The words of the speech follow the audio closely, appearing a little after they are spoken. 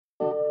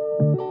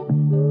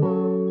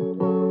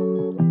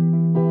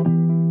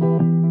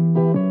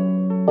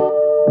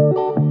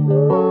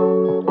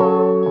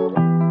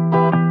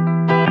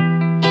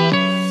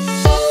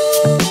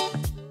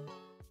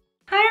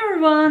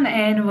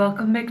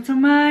back to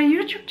my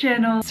YouTube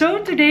channel.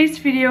 So today's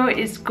video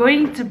is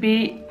going to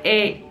be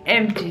a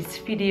empties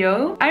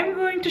video. I'm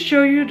going to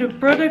show you the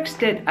products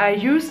that I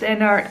used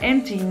and are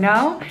empty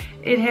now.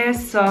 It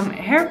has some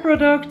hair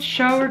products,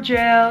 shower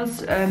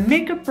gels,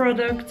 makeup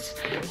products.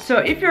 So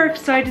if you're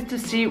excited to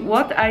see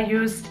what I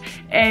used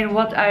and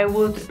what I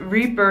would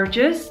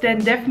repurchase, then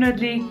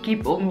definitely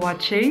keep on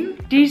watching.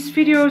 These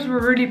videos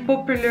were really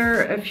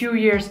popular a few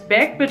years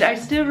back, but I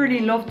still really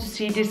love to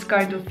see this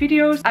kind of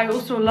videos. I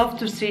also love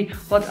to see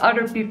what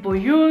other people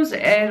use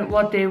and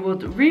what they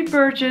would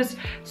repurchase.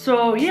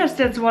 So yes,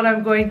 that's what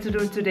I'm going to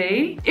do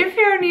today. If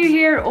you're new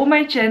here on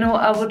my channel,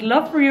 I would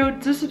love for you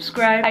to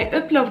subscribe. I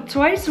upload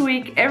twice a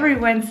week, every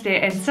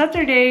Wednesday and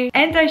Saturday,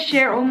 and I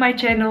share on my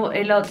channel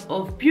a lot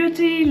of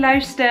beauty,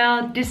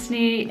 lifestyle,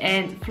 Disney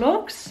and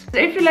vlogs. So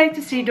if you like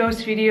to see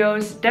those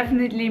videos,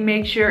 definitely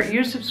make sure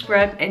you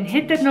subscribe and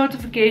hit that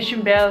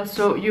notification bell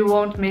so you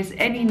won't miss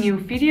any new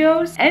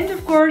videos. And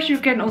of course you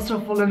can also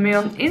follow me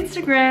on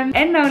Instagram.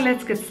 And now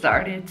let's get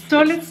started.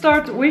 So let's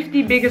start with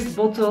the biggest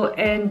bottle,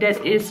 and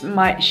that is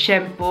my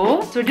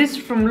shampoo. So this is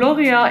from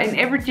Loreal and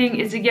everything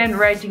is again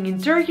writing in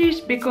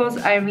Turkish because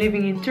I am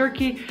living in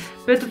Turkey.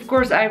 But of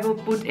course I will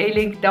put a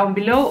link down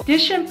below.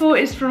 This shampoo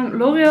is from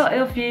Loreal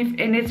Elveve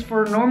and it's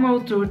for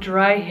normal to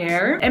dry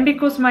hair. And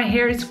because my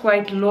hair is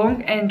quite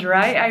long and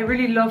dry, I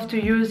really love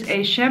to use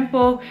a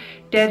shampoo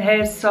that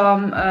has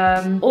some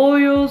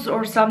oils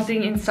or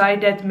something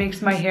inside that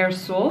makes my hair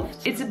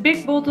soft. It's a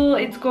big bottle,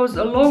 it goes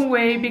a long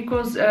way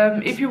because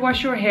if you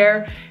wash your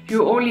hair,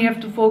 you only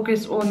have to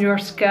focus on your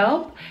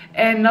scalp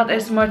and not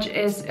as much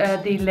as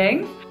the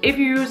length. If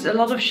you use a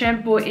lot of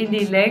shampoo in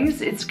the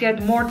lengths, it's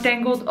get more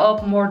tangled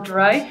up, more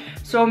dry.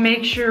 So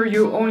make sure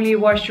you only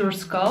wash your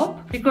scalp,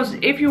 because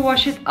if you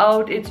wash it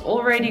out, it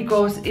already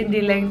goes in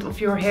the length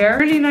of your hair.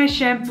 Really nice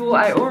shampoo.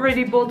 I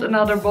already bought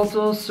another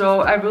bottle,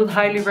 so I will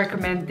highly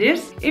recommend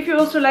this. If you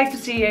also like to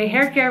see a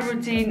hair care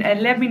routine,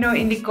 let me know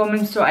in the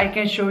comments so I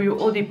can show you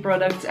all the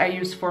products I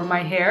use for my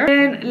hair.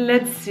 Then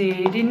let's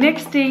see, the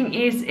next thing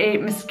is a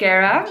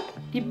mascara.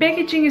 The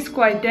packaging is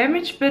quite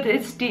damaged, but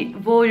it's the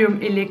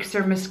Volume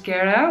Elixir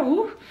mascara.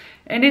 Ooh.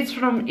 And it's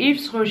from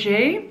Yves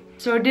Rocher.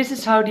 So this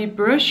is how the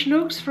brush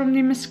looks from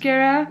the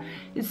mascara.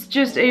 It's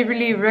just a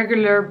really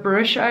regular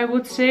brush, I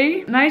would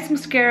say. Nice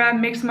mascara,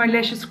 makes my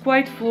lashes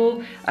quite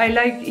full. I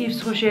like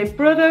Yves Rocher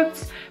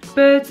products,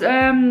 but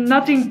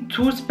nothing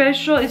too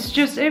special. It's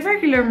just a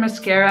regular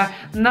mascara.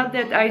 Not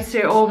that I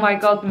say, oh my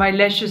god, my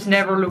lashes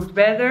never looked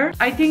better.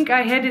 I think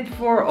I had it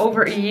for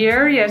over a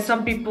year. Yeah,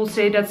 some people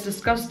say that's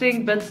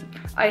disgusting, but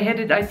I had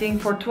it I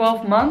think for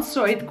 12 months,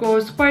 so it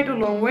goes quite a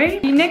long way.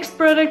 The next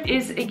product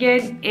is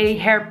again a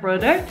hair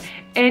product,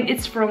 and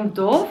it's from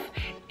Dove.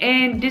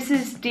 And this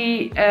is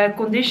the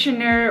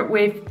conditioner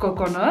with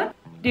coconut.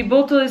 The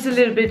bottle is a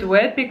little bit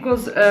wet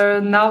because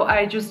now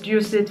I just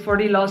used it for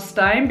the last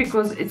time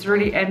because it's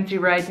really empty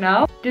right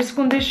now. This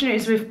conditioner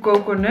is with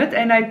coconut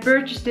and I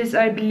purchased this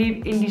I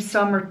believe in the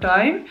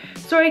summertime.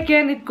 So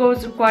again, it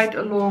goes quite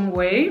a long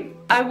way.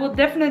 I will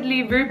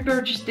definitely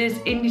repurchase this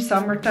in the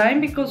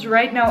summertime because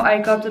right now I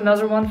got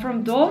another one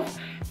from Dove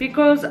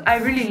because I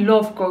really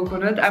love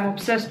coconut. I'm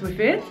obsessed with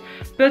it,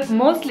 but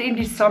mostly in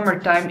the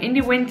summertime. In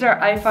the winter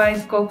I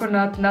find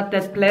coconut not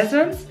that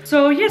pleasant.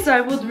 So yes,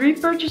 I would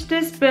repurchase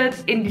this,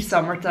 but in the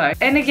summertime.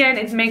 And again,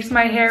 it makes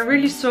my hair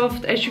really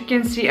soft. As you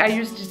can see, I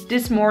used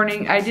this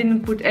morning. I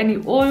didn't put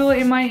any oil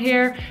in my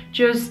hair,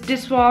 just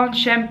this one,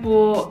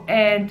 shampoo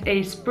and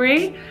a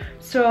spray.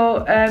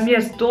 So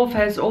yes, Dove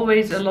has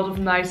always a lot of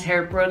nice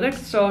hair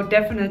products, so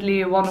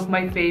definitely one of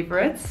my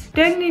favorites.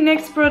 Then the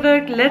next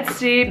product, let's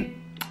see,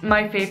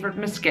 my favorite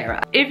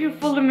mascara. If you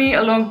follow me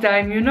a long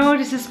time, you know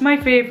this is my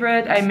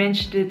favorite. I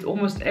mentioned it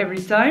almost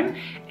every time,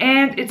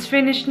 and it's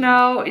finished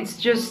now. It's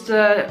just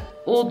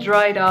all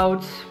dried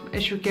out,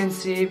 as you can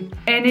see,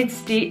 and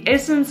it's the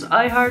Essence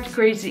I Heart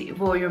Crazy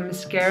Volume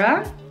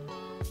Mascara.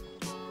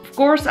 Of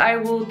course I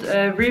would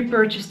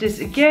repurchase this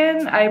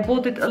again. I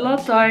bought it a lot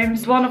of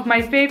times. One of my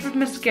favorite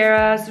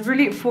mascaras,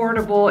 really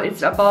affordable.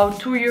 It's about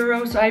 2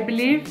 euros I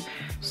believe.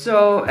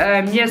 So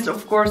yes,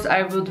 of course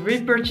I would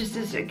repurchase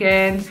this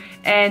again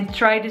and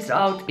try this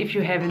out if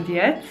you haven't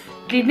yet.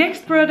 The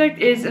next product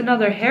is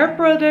another hair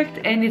product,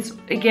 and it's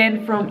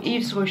again from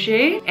Yves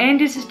Rocher, and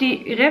this is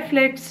the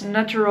Reflex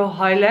Natural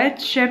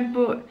Highlight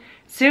Shampoo,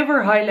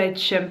 Silver Highlight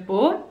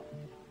Shampoo.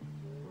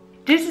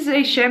 This is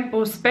a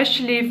shampoo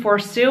especially for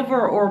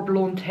silver or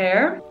blonde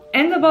hair.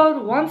 And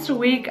about once a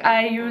week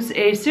I use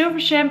a silver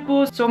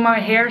shampoo so my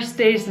hair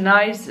stays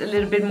nice, a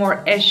little bit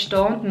more ash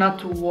toned, not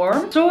too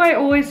warm. So I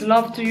always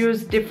love to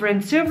use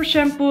different silver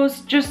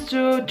shampoos just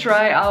to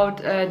try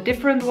out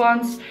different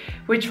ones,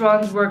 which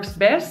one works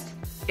best.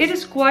 It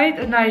is quite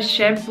a nice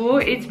shampoo.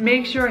 It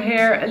makes your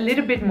hair a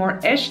little bit more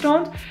ash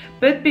toned,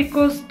 but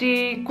because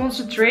the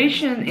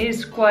concentration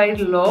is quite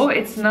low,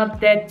 it's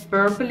not that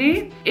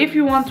purpley. If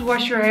you want to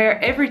wash your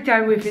hair every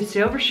time with a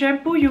silver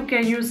shampoo, you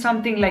can use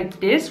something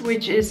like this,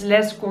 which is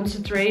less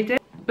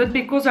concentrated. But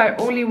because I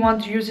only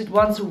want to use it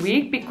once a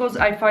week, because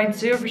I find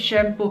silver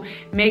shampoo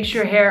makes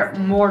your hair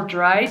more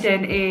dry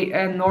than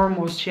a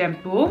normal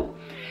shampoo.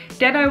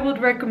 Then I would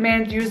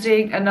recommend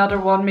using another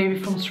one, maybe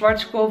from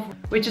Schwarzkopf,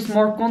 which is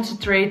more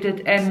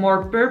concentrated and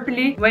more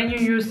purpley. When you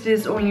use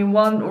this only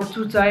 1 or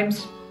 2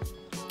 times,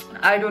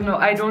 I don't know,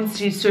 I don't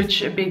see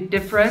such a big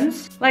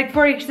difference. Like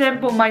for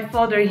example, my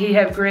father, he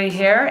have gray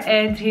hair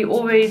and he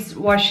always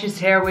wash his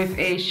hair with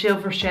a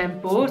silver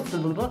shampoo.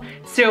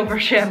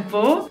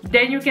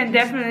 Then you can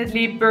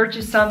definitely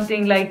purchase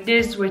something like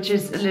this, which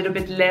is a little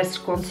bit less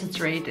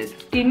concentrated.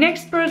 The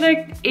next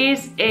product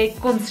is a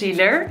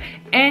concealer,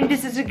 and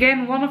this is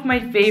again one of my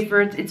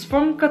favorites. It's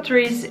from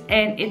Catrice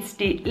and it's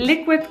the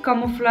Liquid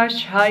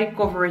Camouflage High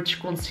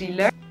Coverage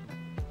Concealer.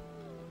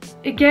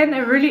 Again,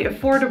 a really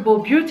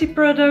affordable beauty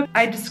product.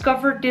 I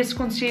discovered this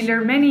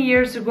concealer many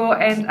years ago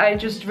and I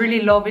just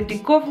really love it. The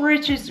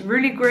coverage is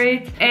really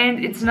great and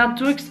it's not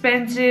too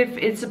expensive.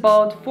 It's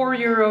about 4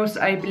 euros,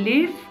 I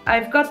believe.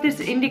 I've got this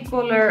in the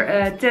color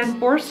 10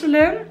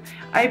 Porcelain.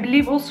 I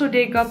believe also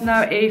they got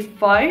now a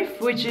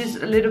 5, which is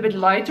a little bit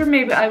lighter.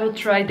 Maybe I will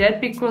try that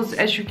because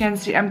as you can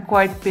see, I'm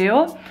quite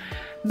pale.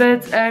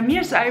 But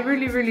yes, I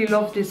really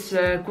love this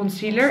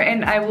concealer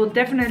and I will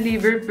definitely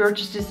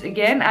repurchase this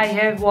again. I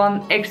have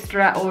one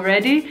extra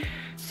already.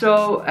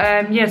 So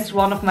yes,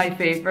 one of my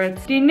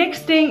favorites. The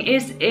next thing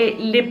is a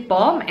lip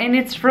balm and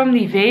it's from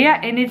Nivea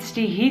and it's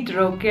the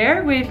Hydro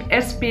Care with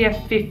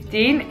SPF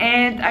 15,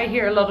 and I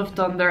hear a lot of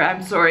thunder,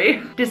 I'm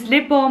sorry. This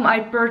lip balm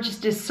I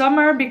purchased this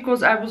summer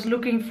because I was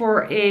looking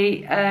for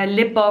a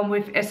lip balm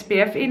with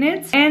SPF in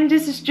it. And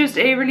this is just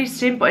a really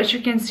simple, as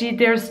you can see,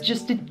 there's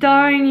just the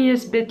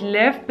tiniest bit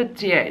left, but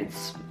yeah,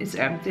 it's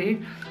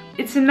empty.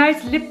 It's a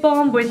nice lip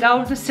balm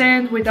without the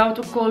scent, without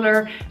the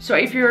color. So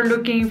if you're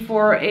looking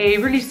for a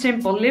really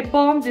simple lip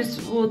balm, this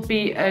would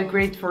be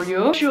great for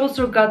you. She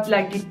also got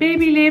like the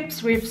baby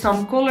lips with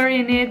some color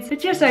in it.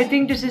 But yes, I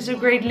think this is a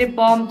great lip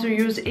balm to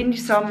use in the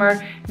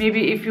summer.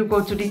 Maybe if you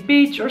go to the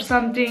beach or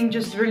something,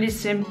 just really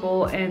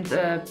simple and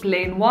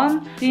plain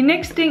one. The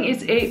next thing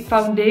is a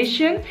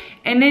foundation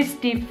and it's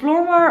the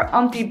Flormar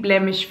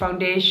Anti-Blemish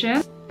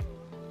Foundation.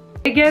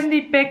 Again,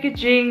 the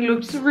packaging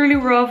looks really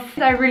rough.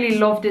 I really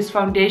love this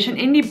foundation.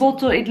 In the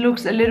bottle it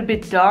looks a little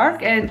bit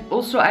dark, and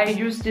also I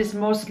use this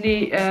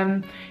mostly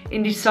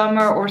in the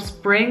summer or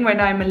spring when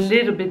I'm a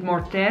little bit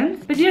more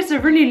tan. But yes, a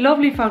really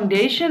lovely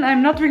foundation.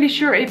 I'm not really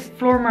sure if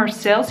Flormar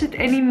sells it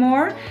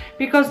anymore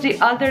because the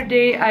other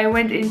day I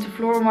went into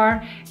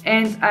Flormar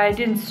and I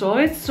didn't saw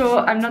it, so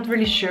I'm not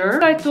really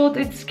sure. I thought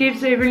it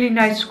gives a really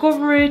nice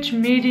coverage,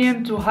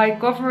 medium to high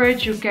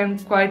coverage. You can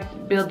quite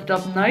build it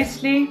up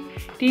nicely.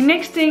 The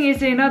next thing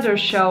is another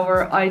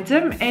shower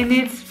item and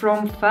it's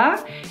from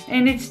Fa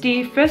and it's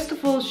the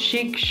Festival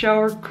Chic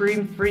Shower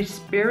Cream Free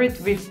Spirit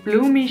with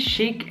Bloomy,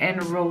 Chic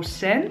and Rose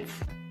scent.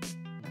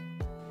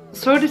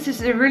 So this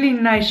is a really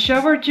nice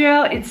shower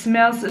gel. It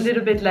smells a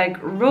little bit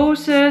like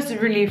roses,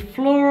 really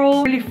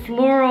floral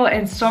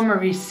and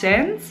summery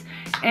scent.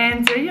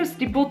 And yes,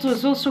 the bottle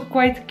is also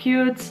quite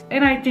cute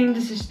and I think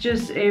this is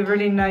just a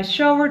really nice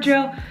shower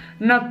gel.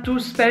 Not too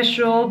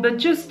special, but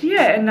just,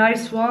 yeah, a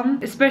nice one.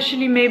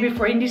 Especially maybe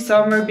for in the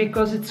summer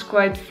because it's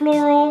quite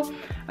floral.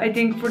 I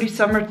think for the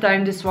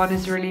summertime this one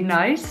is really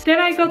nice. Then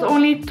I got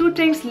only 2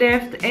 things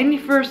left and the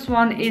first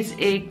one is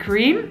a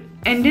cream.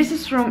 And this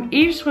is from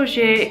Yves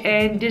Rocher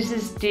and this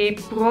is the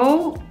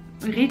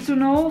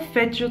pro-retinol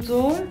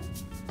vegetal.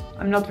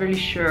 I'm not really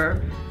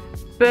sure.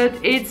 But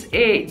it's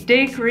a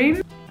day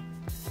cream.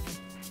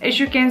 As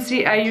you can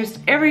see, I used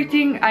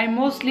everything. I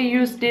mostly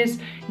use this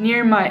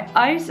near my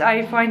eyes.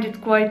 I find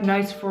it quite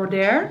nice for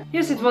there.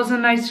 Yes, it was a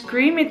nice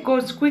cream. It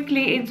goes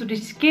quickly into the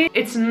skin.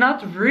 It's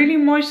not really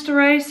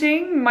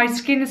moisturizing. My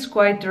skin is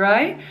quite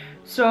dry.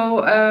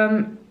 So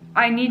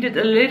I needed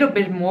a little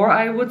bit more,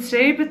 I would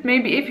say. But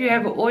maybe if you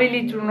have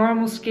oily to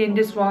normal skin,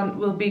 this one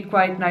will be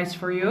quite nice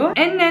for you.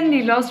 And then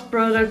the last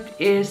product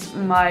is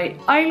my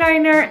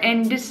eyeliner.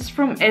 And this is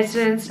from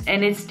Essence.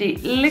 And it's the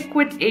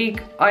Liquid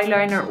Ink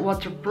Eyeliner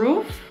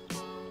Waterproof.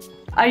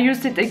 I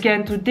used it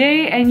again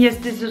today and yes,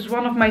 this is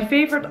one of my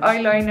favorite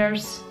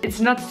eyeliners. It's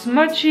not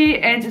smudgy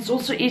and it's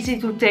also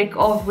easy to take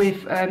off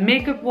with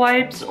makeup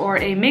wipes or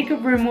a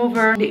makeup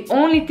remover. The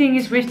only thing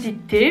is with the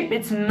tip,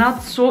 it's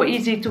not so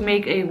easy to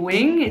make a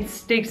wing. It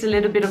takes a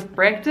little bit of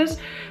practice,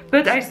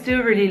 but I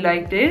still really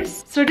like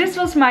this. So this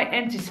was my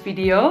empties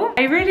video.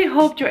 I really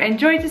hope you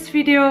enjoyed this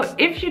video.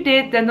 If you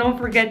did, then don't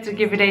forget to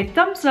give it a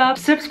thumbs up.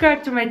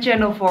 Subscribe to my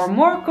channel for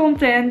more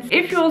content.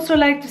 If you also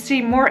like to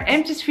see more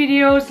empties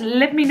videos,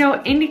 let me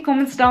know in the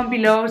comments down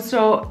below,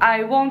 so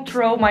I won't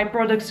throw my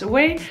products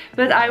away,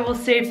 but I will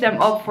save them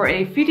up for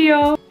a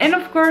video. And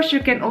of course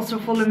you can also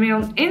follow me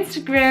on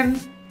Instagram,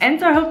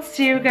 and I hope to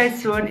see you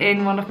guys soon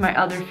in one of my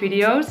other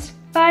videos.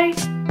 Bye!